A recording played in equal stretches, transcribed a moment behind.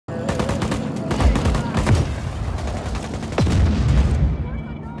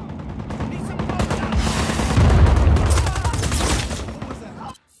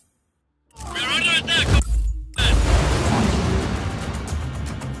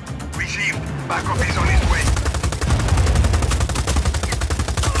Backup is on its way.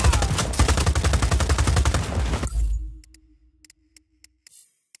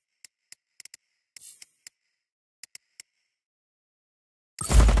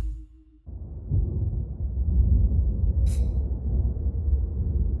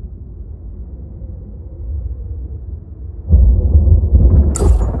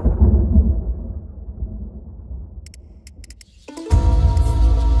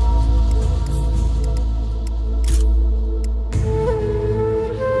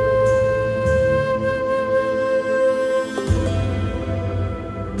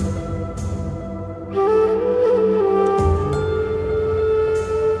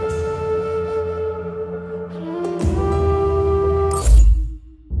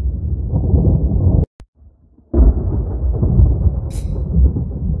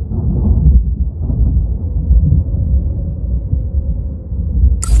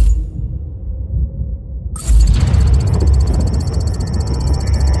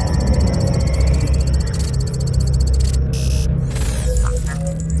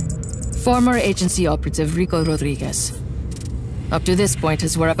 Former agency operative Rico Rodriguez. Up to this point,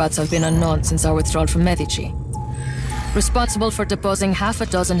 his whereabouts have been unknown since our withdrawal from Medici. Responsible for deposing half a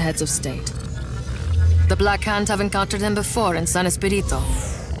dozen heads of state. The Black Hand have encountered him before in San Espirito,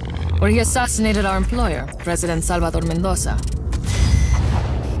 where he assassinated our employer, President Salvador Mendoza.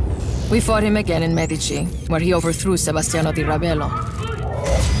 We fought him again in Medici, where he overthrew Sebastiano di Rabello.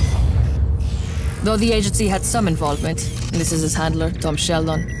 Though the agency had some involvement, this is his handler, Tom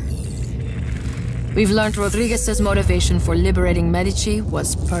Sheldon, we've learned Rodriguez's motivation for liberating Medici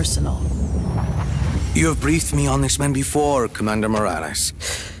was personal. You have briefed me on this man before, Commander Morales.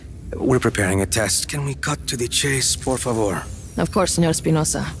 We're preparing a test. Can we cut to the chase, por favor? Of course, Senor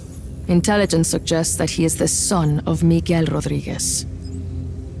Espinosa. Intelligence suggests that he is the son of Miguel Rodriguez.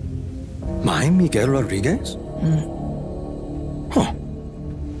 My Miguel Rodriguez? Huh.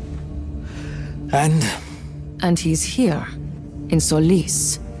 And he's here, in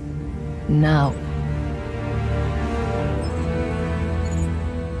Solis, now.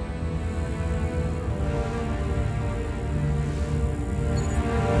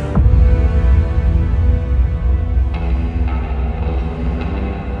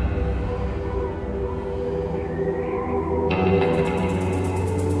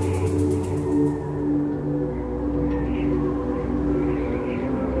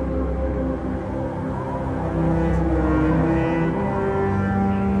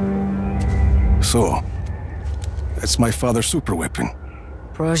 So, that's my father's superweapon.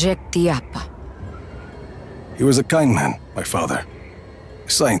 Project Diapa. He was a kind man, my father. A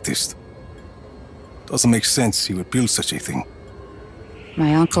scientist. Doesn't make sense he would build such a thing.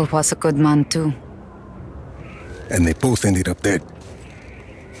 My uncle was a good man too. And they both ended up dead.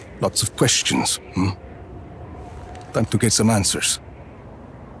 Lots of questions, Time to get some answers.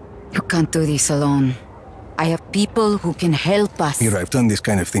 You can't do this alone. I have people who can help us. Mira, I've done this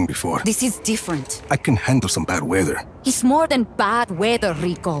kind of thing before. This is different. I can handle some bad weather. It's more than bad weather,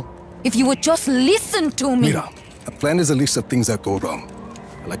 Rico. If you would just listen to me. Mira, a plan is a list of things that go wrong.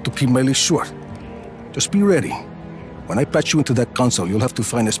 I like to keep my list short. Just be ready. When I patch you into that console, you'll have to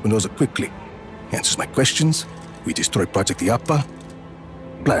find Espinosa quickly. He answers my questions, we destroy Project Diapa.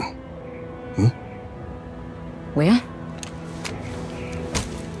 Plan. Well?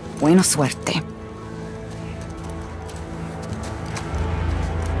 Buena suerte.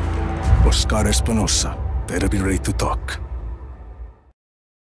 Oscar Espinosa, better be ready to talk.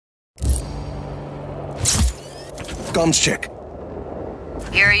 Comms check.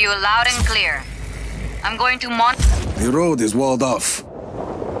 Hear you loud and clear. I'm going to The road is walled off.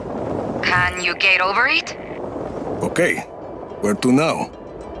 Can you get over it? Okay. Where to now?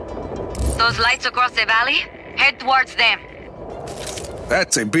 Those lights across the valley? Head towards them.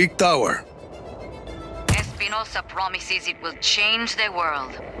 That's a big tower. Espinosa promises it will change the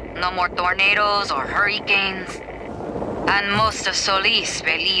world. No more tornadoes or hurricanes. And most of Solis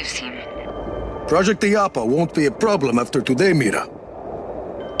believes him. Project Diapa won't be a problem after today, Mira.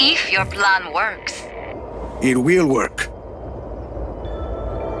 If your plan works. It will work.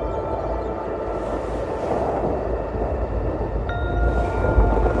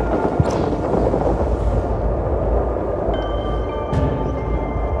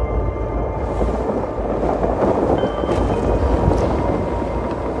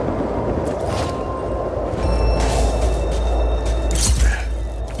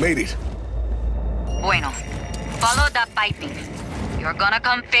 Made it. Bueno. Follow that piping. You're gonna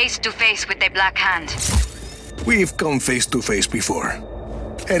come face to face with the Black Hand. We've come face to face before.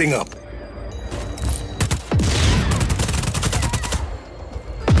 Heading up.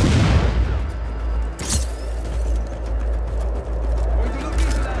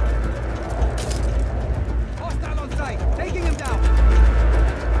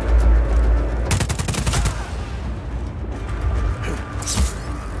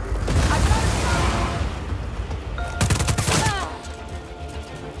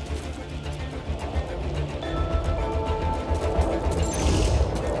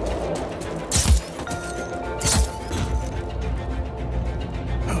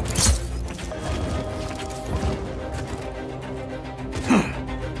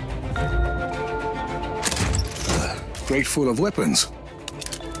 crate full of weapons.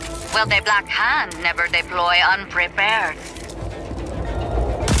 Well, the Black Hand never deploy unprepared.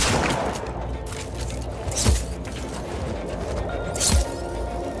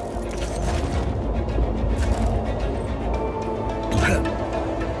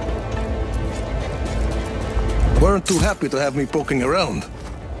 Weren't too happy to have me poking around.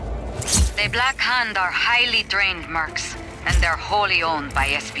 The Black Hand are highly trained mercs, and they're wholly owned by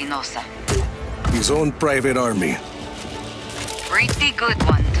Espinosa. His own private army. Pretty good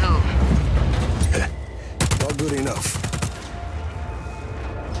one, too. Not good enough.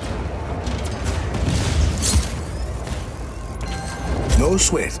 No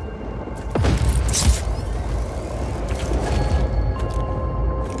sweat.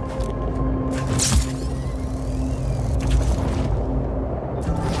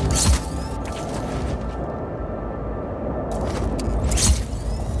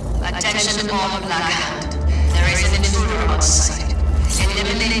 Attention all Black Hand. There is an intruder outside.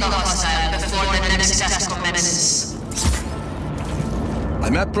 Eliminate the hostile before the next test commences.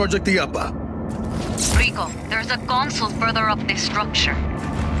 I'm at Project Iapa. Rico, there's a console further up this structure.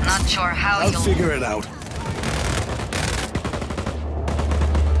 Not sure how I'll you'll... figure it out.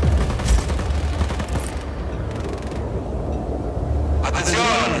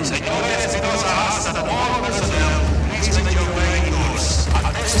 Attenzione, señores Espinosa Hasta, all personnel, please make your way indoors.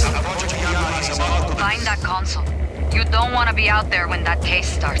 Project Iapa is about to... Find that console. You don't want to be out there when that case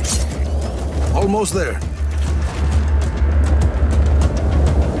starts. Almost there.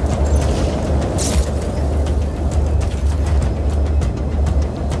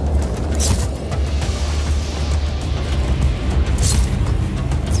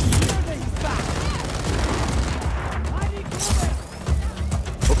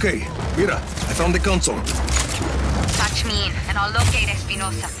 Okay, Mira, I found the console. Patch me in, and I'll locate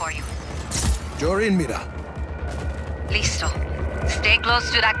Espinosa for you. You're in, Mira. Listo. Stay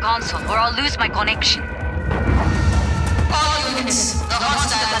close to that console, or I'll lose my connection. All units, the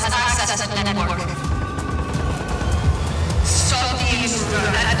hostile has access to the network. Stop the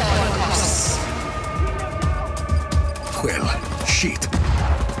intruder at all costs. Well, shit.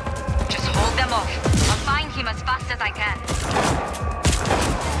 Just hold them off. I'll find him as fast as I can.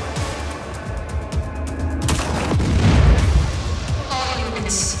 All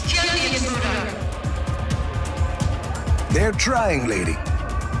units, kill the intruder. They're trying, lady.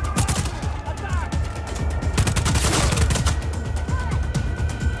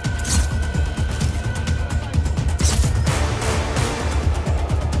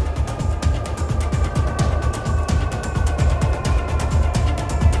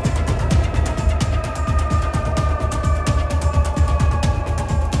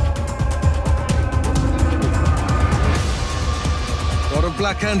 Got a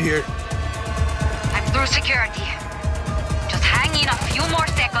Black Hand here. I'm through security. Just hang in a few more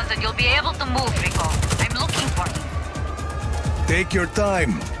seconds and you'll be able to move, Rico. I'm looking for him. Take your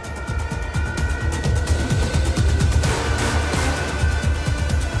time.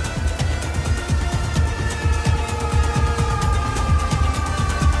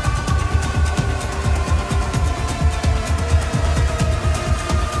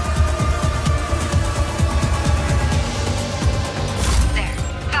 There,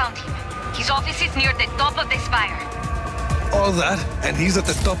 found him. His office is near the top of the spire. All that, and he's at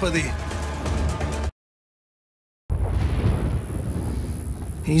the top of the...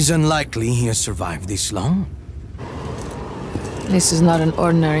 He's unlikely he has survived this long. This is not an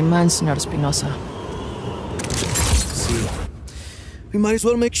ordinary man, Senor Espinosa. See, we might as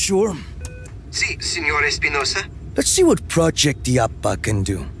well make sure. Sí, Señor Espinosa. Let's see what Project Iapa can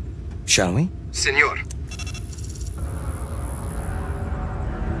do, shall we? Señor.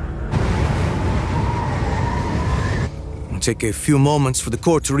 It'll take a few moments for the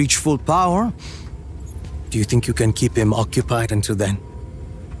core to reach full power. Do you think you can keep him occupied until then?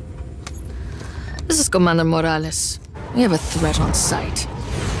 This is Commander Morales. We have a threat on sight.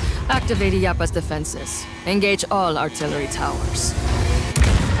 Activate Iapa's defenses. Engage all artillery towers.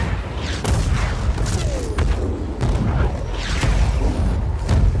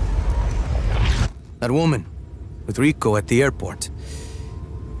 That woman with Rico at the airport.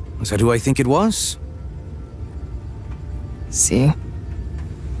 Was that who I think it was? See?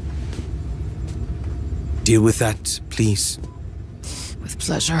 Deal with that, please. With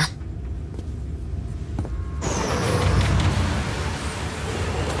pleasure.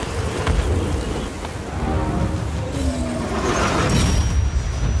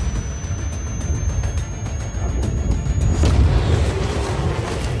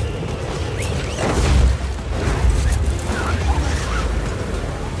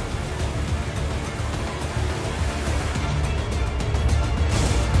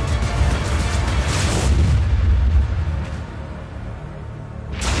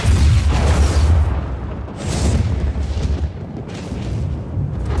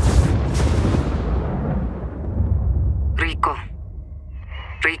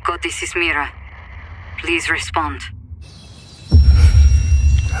 Rico, this is Mira. Please respond.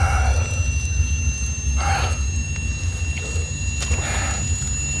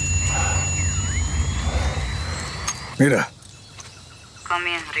 Mira. Come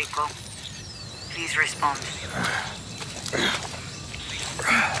in, Rico. Please respond.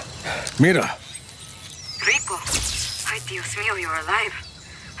 Mira. Rico! Ay, Dios mío, you're alive.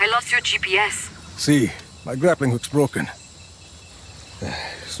 I lost your GPS. See, my grappling hook's broken.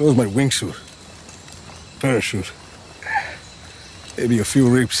 So is my wingsuit. Parachute. Maybe a few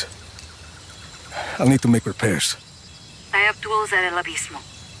ribs. I'll need to make repairs. I have tools at El Abismo.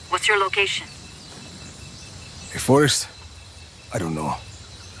 What's your location? A forest? I don't know.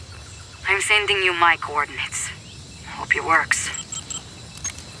 I'm sending you my coordinates. Hope it works.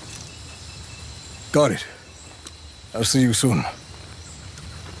 Got it. I'll see you soon.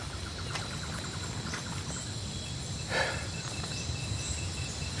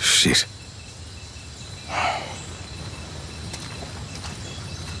 Shit.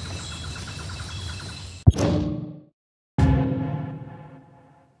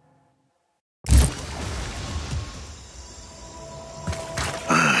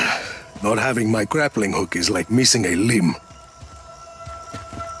 Not having my grappling hook is like missing a limb.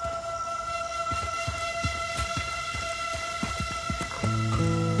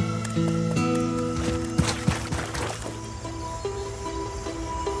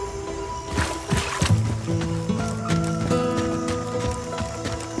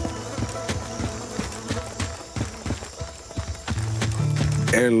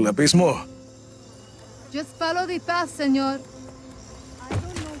 El Abismo. Just follow the path, senor.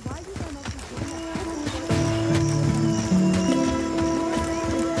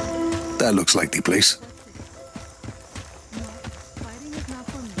 That looks like the place.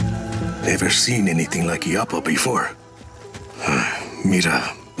 Never seen anything like Iapa before.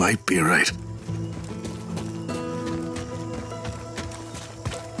 Mira might be right.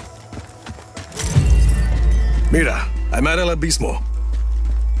 Mira, I'm at El Abismo.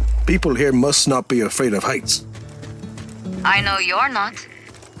 People here must not be afraid of heights. I know you're not.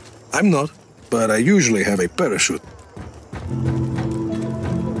 I'm not, but I usually have a parachute.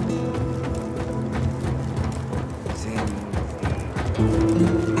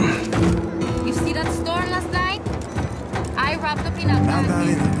 You see that storm last night? I wrapped up in a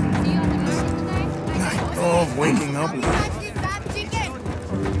blanket. See you on the market tonight? Oh, waking up.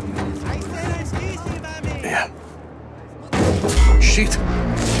 Yeah. Shit.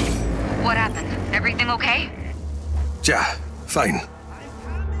 What happened? Everything okay? Yeah, fine.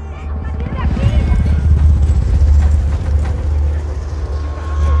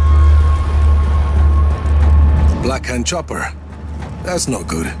 Black Hand Chopper. That's no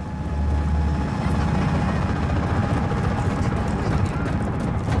good.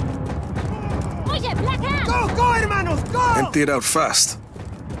 Go, hermanos, go! Empty it out fast.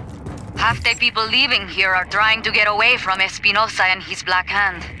 Half the people leaving here are trying to get away from Espinosa and his Black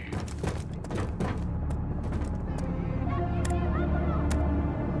Hand.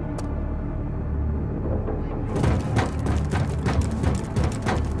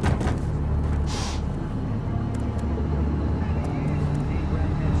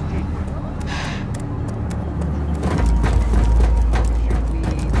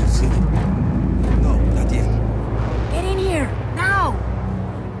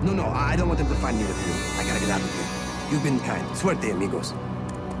 No, I don't want them to find me with you. I gotta get out of here. You've been kind. Suerte, amigos.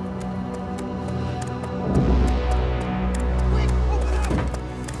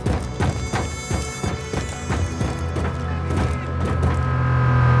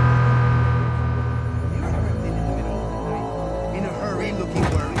 In a hurry, looking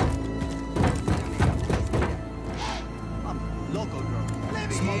worried. Local girl.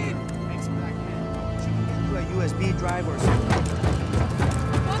 Smoker. She can get you a USB drive or something.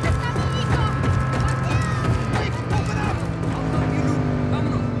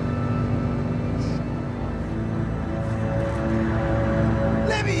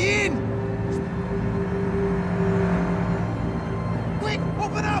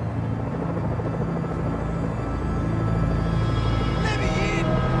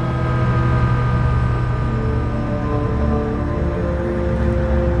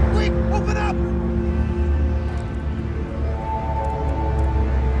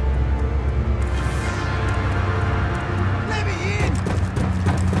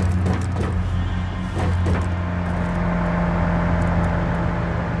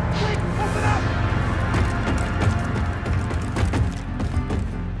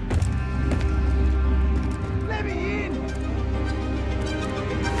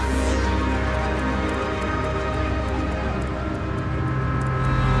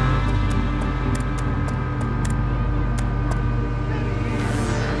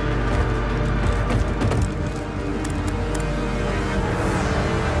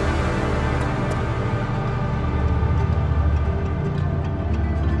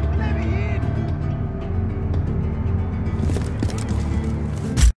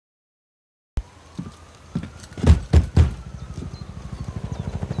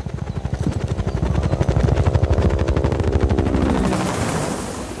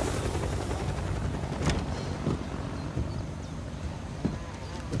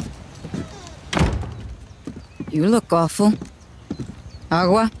 You look awful.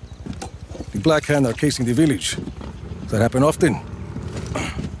 Agua? The Black Hand are casing the village. Does that happen often?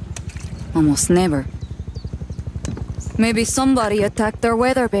 Almost never. Maybe somebody attacked their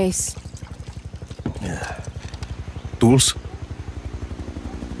weather base. Yeah. Tools?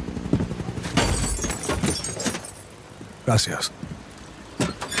 Gracias.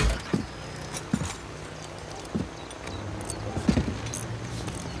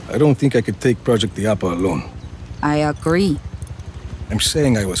 I don't think I could take Project Diapa alone. I agree. I'm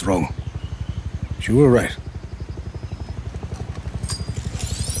saying I was wrong. You were right.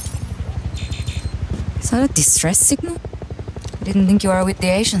 Is that a distress signal? I didn't think you were with the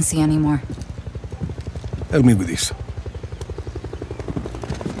agency anymore. Help me with this.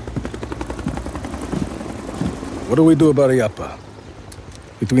 What do we do about Iapa?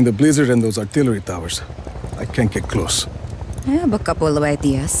 Between the blizzard and those artillery towers, I can't get close. I have a couple of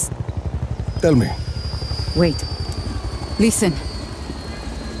ideas. Tell me. Wait. Listen.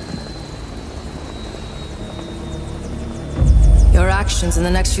 Your actions in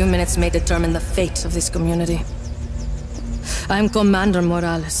the next few minutes may determine the fate of this community. I am Commander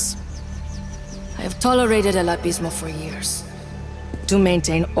Morales. I have tolerated El Abismo for years. To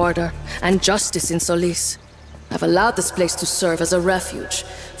maintain order and justice in Solis, I've allowed this place to serve as a refuge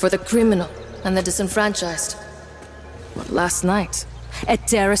for the criminal and the disenfranchised. But last night, a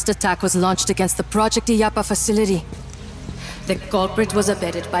terrorist attack was launched against the Project Iapa facility. The culprit was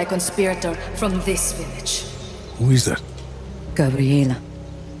abetted by a conspirator from this village. Who is that? Gabriela.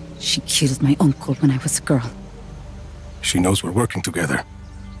 She killed my uncle when I was a girl. She knows we're working together.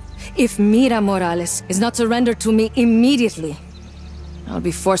 If Mira Morales is not surrendered to me immediately, I'll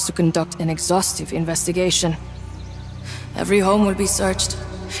be forced to conduct an exhaustive investigation. Every home will be searched.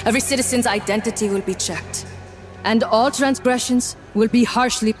 Every citizen's identity will be checked. And all transgressions will be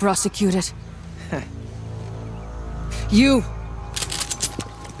harshly prosecuted. You!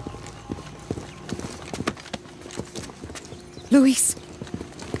 Luis!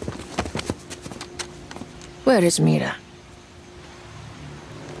 Where is Mira?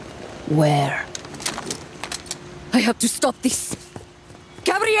 Where? I have to stop this!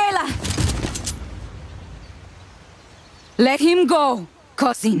 Gabriela! Let him go,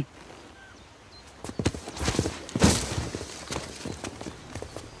 cousin!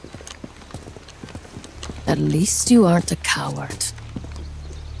 At least you aren't a coward.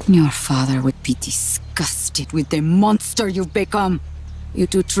 Your father would be disgusted with the monster you've become. You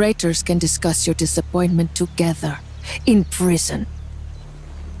two traitors can discuss your disappointment together, in prison.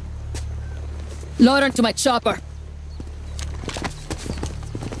 Load her to my chopper!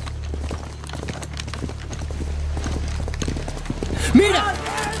 Mira!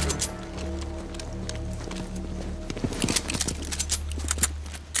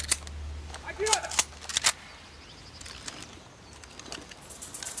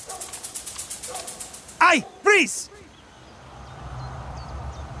 Ay! Freeze!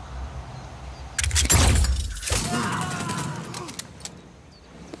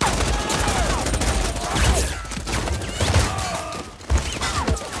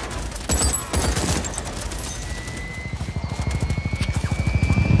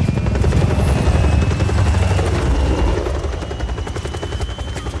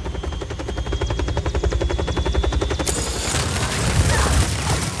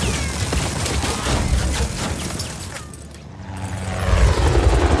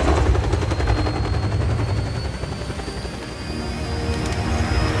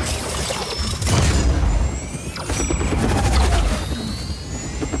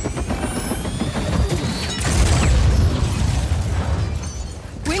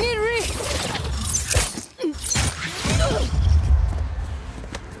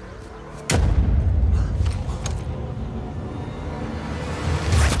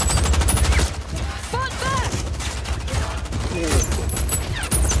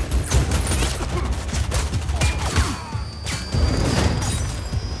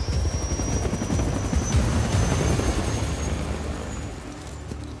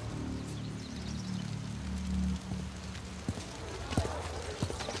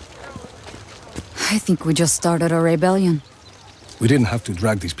 I think we just started a rebellion. We didn't have to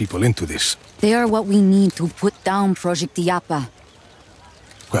drag these people into this. They are what we need to put down Project Iapa.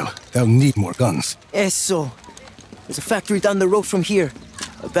 Well, they'll need more guns. Eso. There's a factory down the road from here.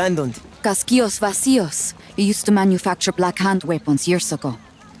 Abandoned. Casquillos Vacíos. It used to manufacture Black Hand weapons years ago.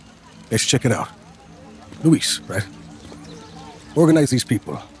 Let's check it out. Luis, right? Organize these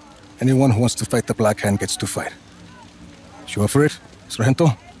people. Anyone who wants to fight the Black Hand gets to fight. You up for it,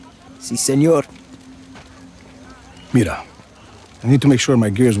 Sargento? Si, senor. Mira, I need to make sure my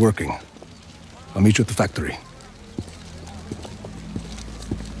gear's working. I'll meet you at the factory.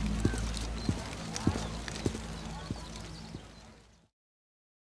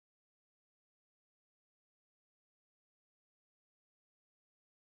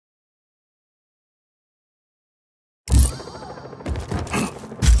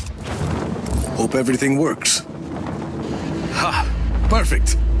 Hope everything works. Ha!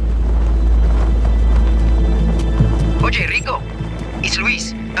 Perfect! Oye, Rico. It's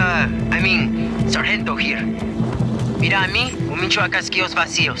Luis. Sargento here. Mira a mí, un mincho a casquillos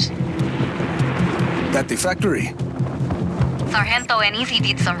vacíos. At the factory? Sargento and Izzy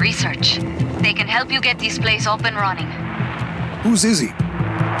did some research. They can help you get this place up and running. Who's Izzy?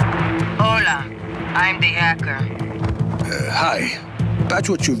 Hola. I'm the hacker. Hi. Patch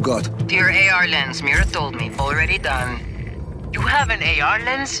what you've got. Dear AR lens, Mira told me. Already done. You have an AR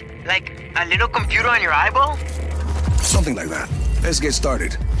lens? Like a little computer on your eyeball? Something like that. Let's get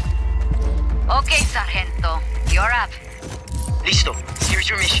started. Okay, Sargento. You're up. Listo. Here's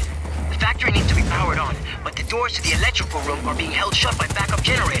your mission. The factory needs to be powered on, but the doors to the electrical room are being held shut by backup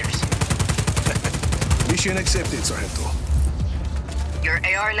generators. Mission accepted, Sargento. Your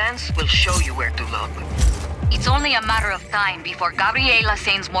AR lens will show you where to look. It's only a matter of time before Gabriela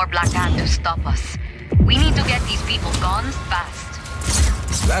sends more Black Hand to stop us. We need to get these people gone fast.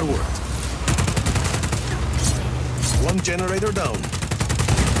 That worked. One generator down.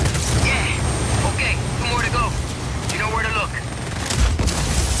 Yeah. Okay, 2 more to go. You know where to look.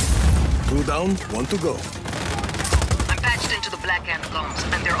 2 down, 1 to go. I'm patched into the Black Hand clones,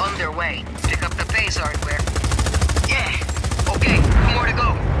 and they're on their way. Pick up the base hardware. Yeah. Okay, 2 more to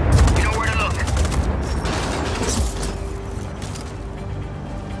go. You know where to look.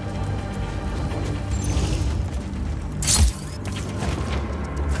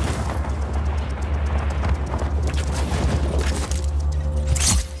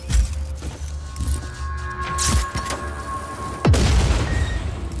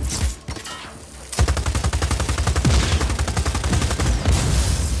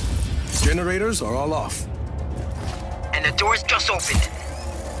 Generators are all off. And the doors just opened.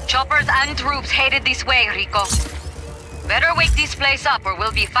 Choppers and troops headed this way, Rico. Better wake this place up or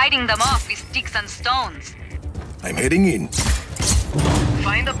we'll be fighting them off with sticks and stones. I'm heading in.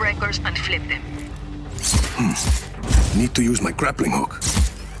 Find the breakers and flip them. Need to use my grappling hook.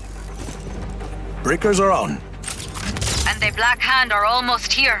 Breakers are on. And the Black Hand are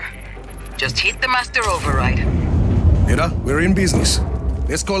almost here. Just hit the master override. Mira, we're in business.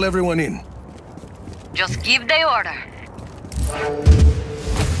 Let's call everyone in. Just give the order.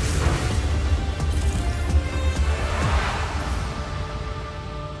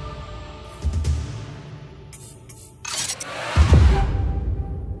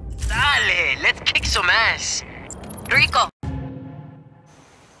 Dale, let's kick some ass. Rico.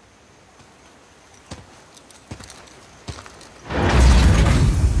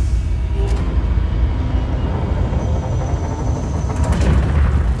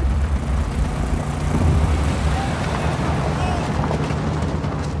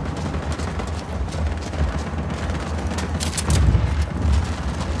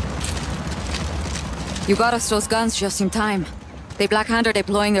 You got us those guns just in time. The Black Hand are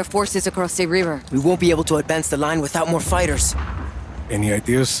deploying their forces across the river. We won't be able to advance the line without more fighters. Any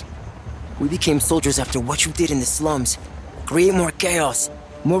ideas? We became soldiers after what you did in the slums. Create more chaos.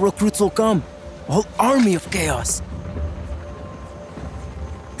 More recruits will come. A whole army of chaos.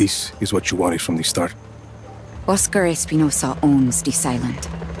 This is what you wanted from the start. Oscar Espinosa owns the Silent.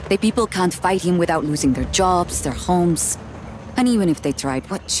 The people can't fight him without losing their jobs, their homes. And even if they tried,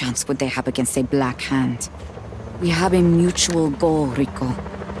 what chance would they have against a Black Hand? We have a mutual goal, Rico.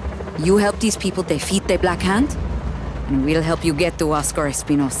 You help these people defeat the Black Hand, and we'll help you get to Oscar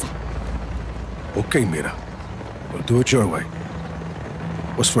Espinosa. Okay, Mira. We'll do it your way.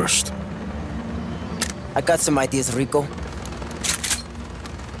 What's first? I got some ideas, Rico.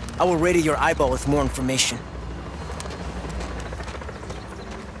 I will radio your eyeball with more information.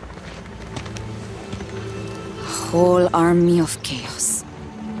 Whole army of chaos.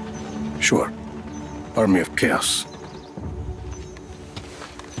 Sure. Army of Chaos.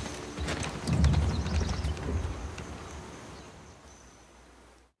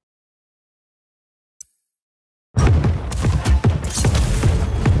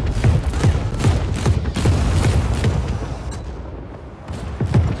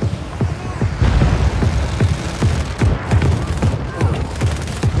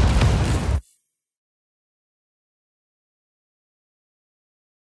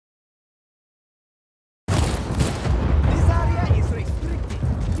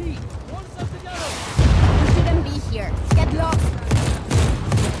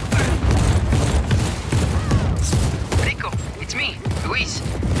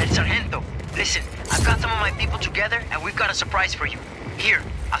 Surprise for you. Here,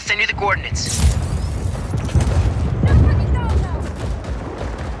 I'll send you the coordinates.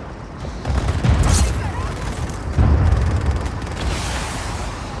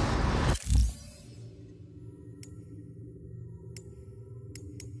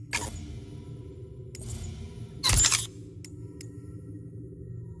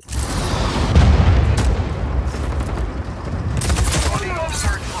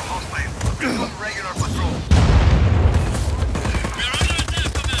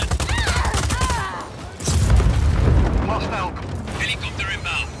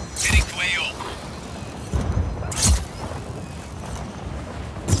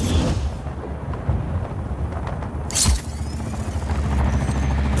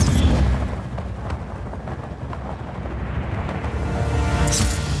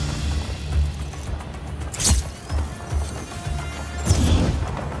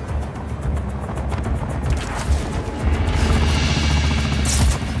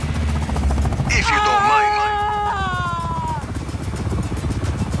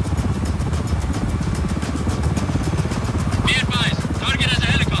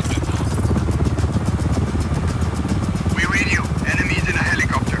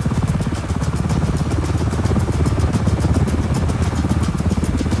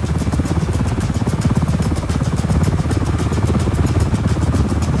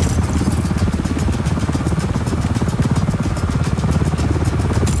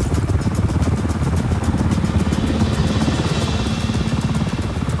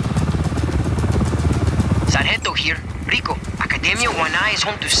 here. Rico, Academia 1I is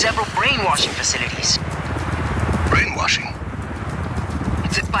home to several brainwashing facilities. Brainwashing?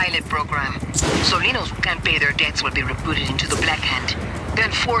 It's a pilot program. Solinos who can't pay their debts will be rebooted into the Black Hand,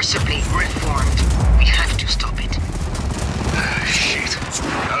 then forcibly reformed. We have to stop it. Shit.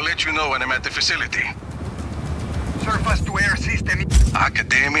 I'll let you know when I'm at the facility. Surface-to-air system.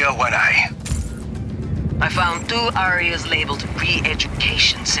 Academia 1I. I found 2 areas labeled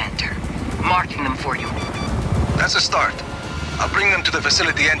Re-Education Center. Marking them for you. That's a start. I'll bring them to the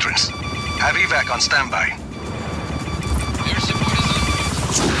facility entrance. Have evac on standby. Your support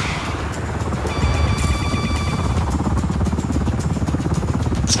is on.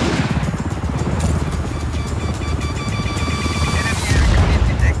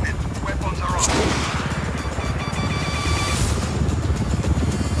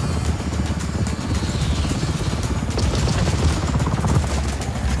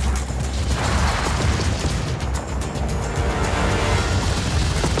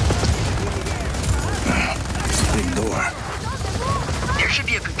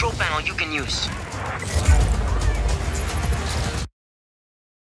 You can use.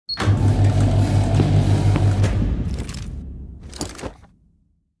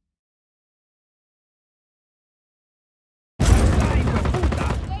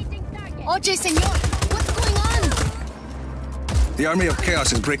 Oye, señor, what's going on? The Army of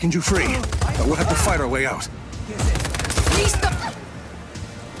Chaos is breaking you free, but we'll have to fight our way out. Listo.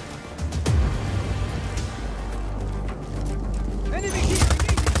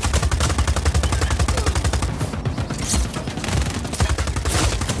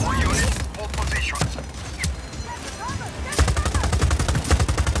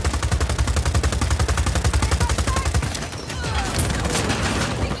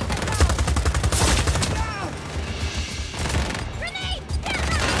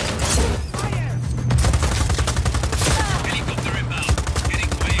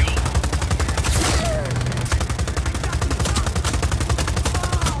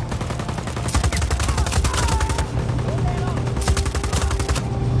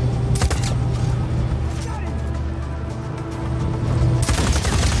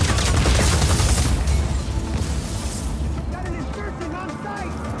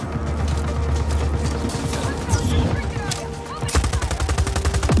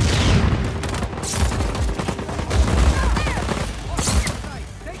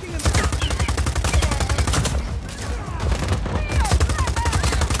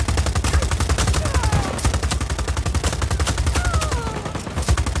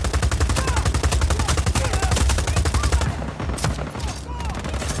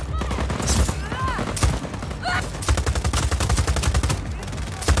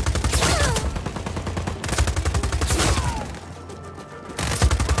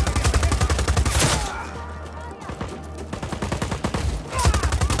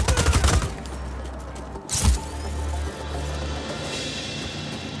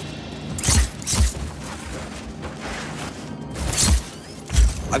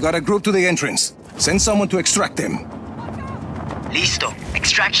 I got a group to the entrance. Send someone to extract them. Listo.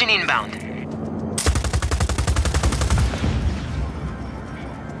 Extraction inbound.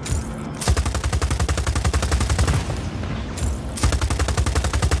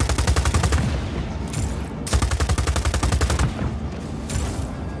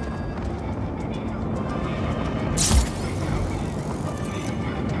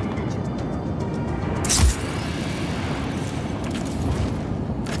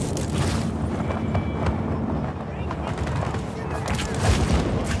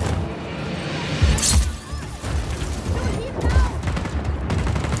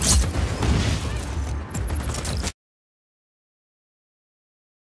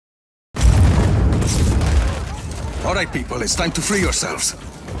 All right, people, it's time to free yourselves.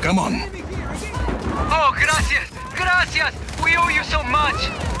 Come on. Oh, gracias! Gracias! We owe you so much!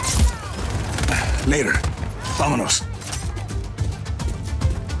 Later. Vámonos.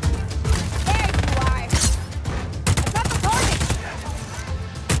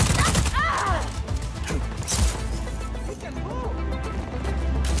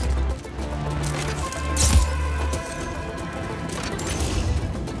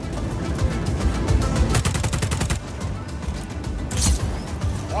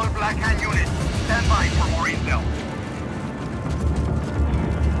 All Black Hand units, stand by for more intel.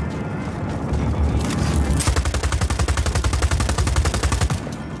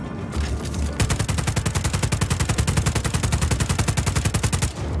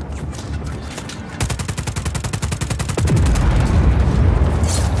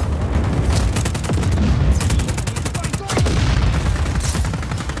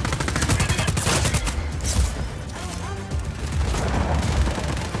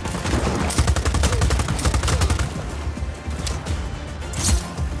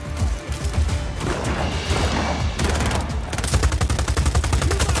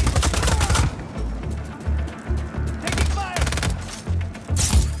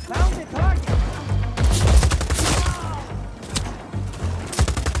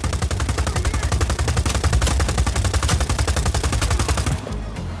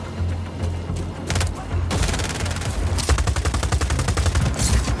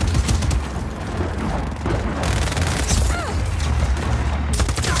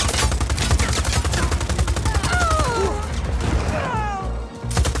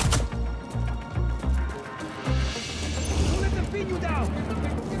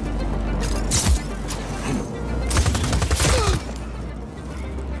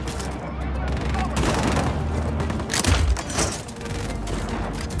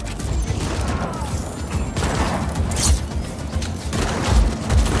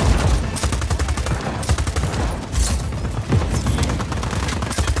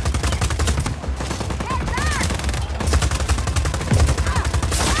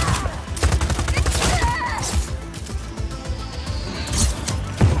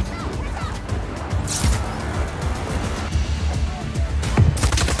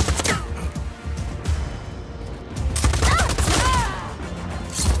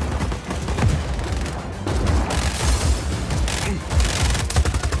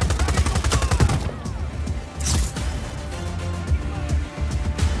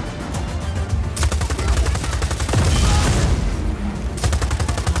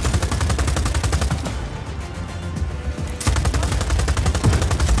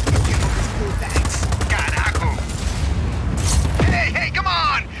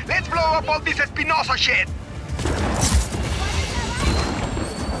 Espinosa shit!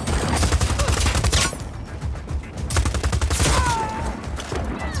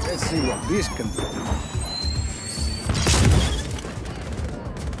 Let's see what this can do.